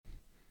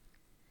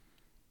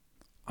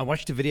I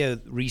watched a video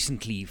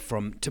recently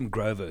from Tim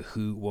Grover,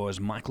 who was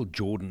Michael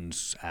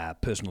Jordan's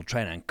personal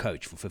trainer and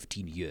coach for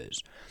 15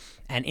 years.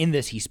 And in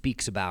this, he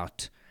speaks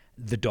about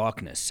the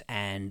darkness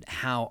and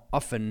how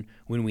often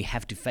when we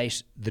have to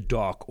face the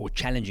dark or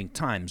challenging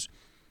times,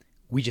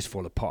 we just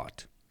fall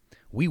apart.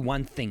 We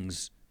want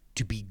things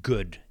to be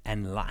good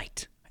and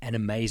light and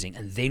amazing,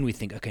 and then we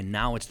think, okay,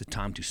 now it's the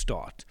time to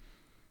start.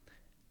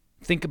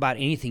 Think about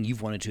anything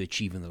you've wanted to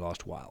achieve in the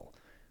last while.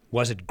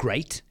 Was it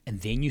great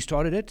and then you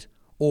started it?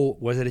 Or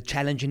was it a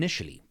challenge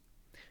initially?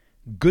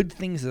 Good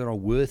things that are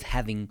worth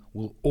having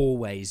will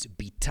always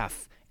be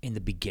tough in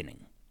the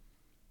beginning.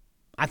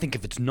 I think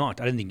if it's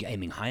not, I don't think you're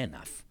aiming high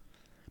enough.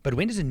 But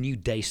when does a new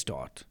day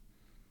start?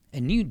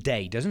 A new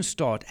day doesn't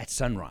start at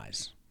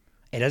sunrise.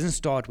 It doesn't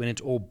start when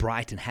it's all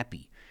bright and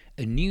happy.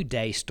 A new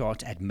day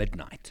starts at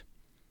midnight,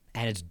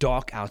 and it's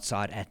dark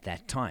outside at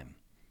that time.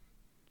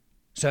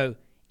 So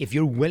if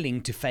you're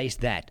willing to face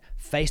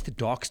the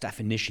dark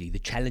stuff initially, the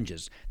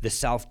challenges, the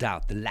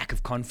self-doubt, the lack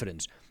of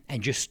confidence,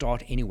 and just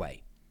start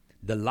anyway,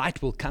 the light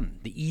will come.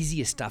 The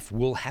easier stuff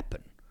will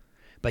happen.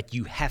 But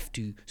you have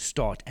to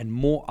start, and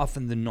more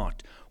often than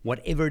not,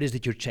 whatever it is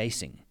that you're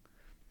chasing,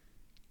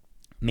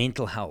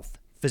 mental health,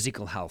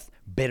 physical health,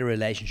 better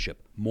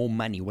relationship, more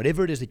money,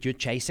 whatever it is that you're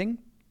chasing,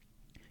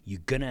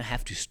 you're going to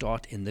have to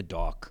start in the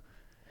dark,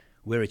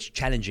 where it's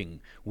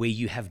challenging, where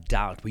you have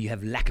doubt, where you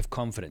have lack of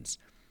confidence.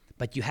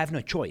 But you have no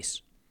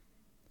choice.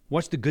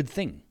 What's the good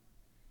thing?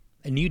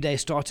 A new day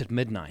starts at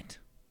midnight.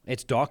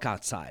 It's dark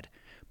outside.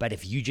 But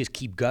if you just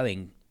keep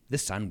going, the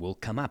sun will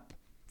come up.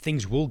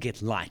 Things will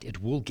get light.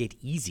 It will get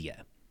easier.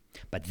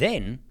 But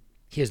then,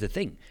 here's the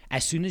thing.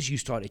 As soon as you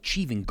start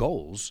achieving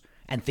goals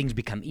and things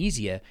become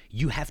easier,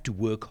 you have to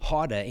work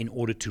harder in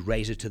order to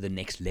raise it to the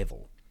next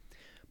level.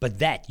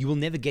 But you will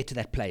never get to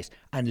that place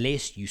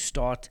unless you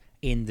start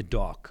in the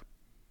dark.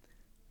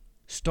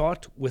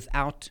 Start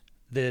without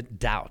the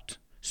doubt.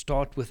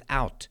 Start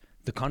without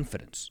the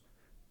confidence.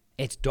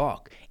 It's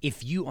dark.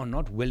 If you are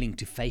not willing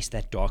to face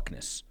that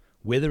darkness,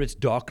 whether it's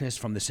darkness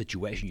from the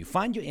situation you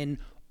find you're in,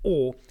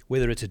 or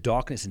whether it's a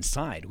darkness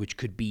inside, which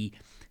could be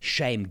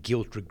shame,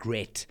 guilt,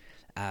 regret,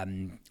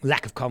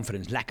 lack of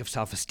confidence, lack of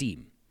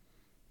self-esteem,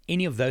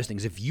 any of those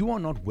things, if you are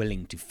not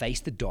willing to face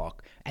the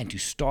dark and to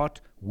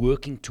start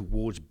working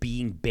towards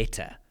being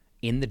better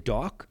in the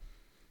dark,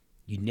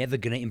 you're never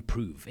going to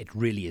improve. It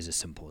really is as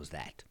simple as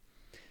that.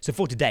 So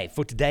for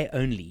today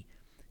only,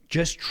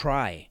 just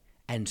try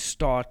and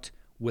start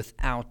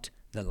without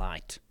the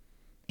light.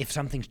 If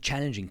something's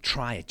challenging,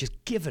 try it.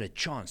 Just give it a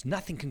chance.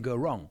 Nothing can go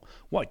wrong.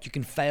 What? You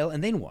can fail,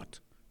 and then what?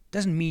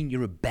 Doesn't mean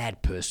you're a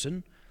bad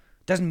person.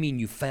 Doesn't mean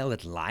you fail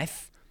at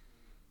life.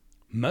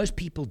 Most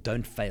people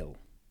don't fail.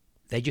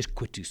 They just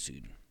quit too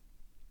soon.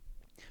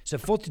 So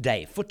for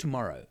today, for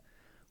tomorrow,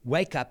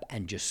 wake up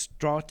and just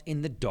start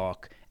in the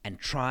dark and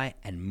try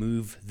and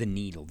move the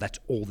needle. That's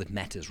all that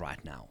matters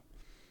right now.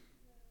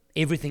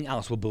 Everything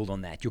else will build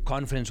on that. Your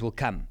confidence will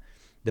come.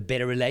 The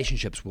better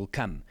relationships will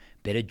come.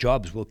 Better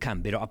jobs will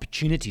come. Better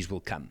opportunities will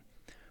come.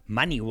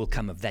 Money will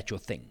come if that's your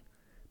thing.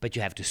 But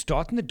you have to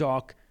start in the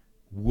dark,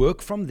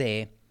 work from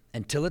there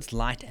until it's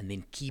light, and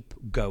then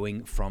keep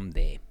going from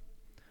there.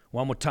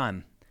 One more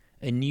time.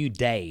 A new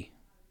day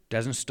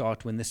doesn't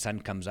start when the sun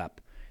comes up.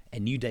 A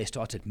new day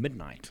starts at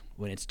midnight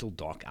when it's still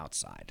dark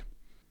outside.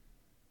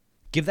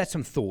 Give that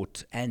some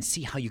thought and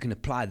see how you can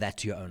apply that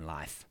to your own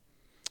life.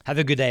 Have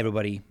a good day,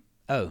 everybody.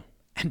 Oh,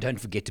 and don't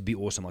forget to be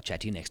awesome. I'll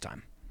chat to you next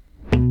time.